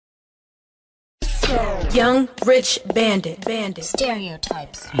Young, rich, bandit.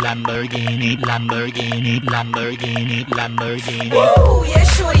 Stereotypes. Lamborghini, Lamborghini, Lamborghini, Lamborghini. Woo, yeah,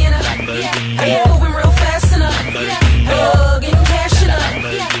 shorty in a Lamborghini. yeah, moving real fast in a getting cash in a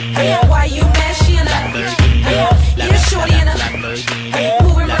why you mashy in a yeah, shorty in a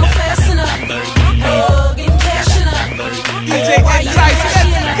moving real fast in a getting cash in a why you mashy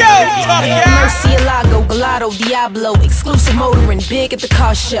in a Mercy Alago, Gelato, Diablo, exclusive motoring, big at the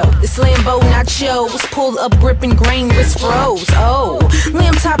car show. This Lambo nachos, pull up gripping grain wrist froze. Oh,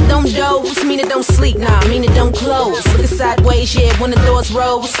 lamb top don't doze, mean it don't sleep, nah, mean it don't close. Looking sideways, yeah, when the doors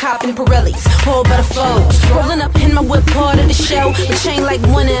rose, copping Pirellis, all by the foes. Rolling up in my whip, part of the show. The chain like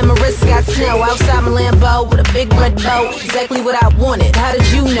one and my wrist got snow. Outside my Lambo with a big red bow, exactly what I wanted. How did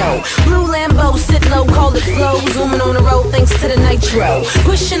you know? Blue Lambo, sit low, call it flow. Zooming on the road, thanks to the nitro.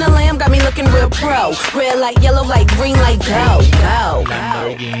 Pushing a lamb got me looking real pro. Red light, yellow light, green light, go, go.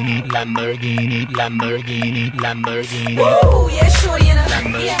 Lamborghini, Lamborghini, Lamborghini, Lamborghini. Woo, yeah, shorty in a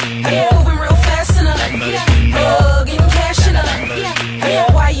yeah, moving real fast in a getting cash in a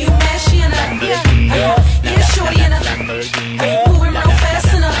why you mashy in a yeah, shorty in a moving real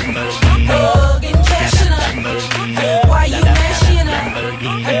fast in a getting cash in a why you mashy in a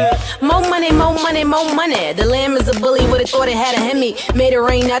more money, more money, more money. The lamb is a bully, would've thought it had a Hemi. Made it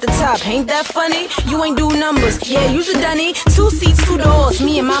rain at the top, ain't that funny? You ain't do numbers, yeah, you's a dunny. 2 seats, 2 doors,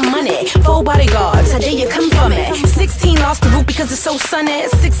 me and my money. 4 bodyguards, how dare you come for me? 16 lost the root because it's so sunny.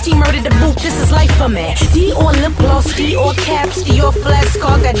 16 murdered the boot, this is life for me. Dior lip gloss, Dior caps, Dior flags,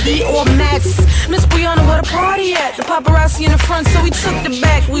 car got Dior mats. Miss Brianna, where the party at? The paparazzi in the front, so we took the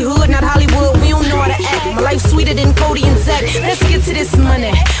back. We hood, not Hollywood, we don't know how to act. My life sweeter than Cody and Zach. Let's get to this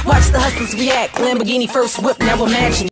money. Watch the hustlers react. Lamborghini first whip, now imagine.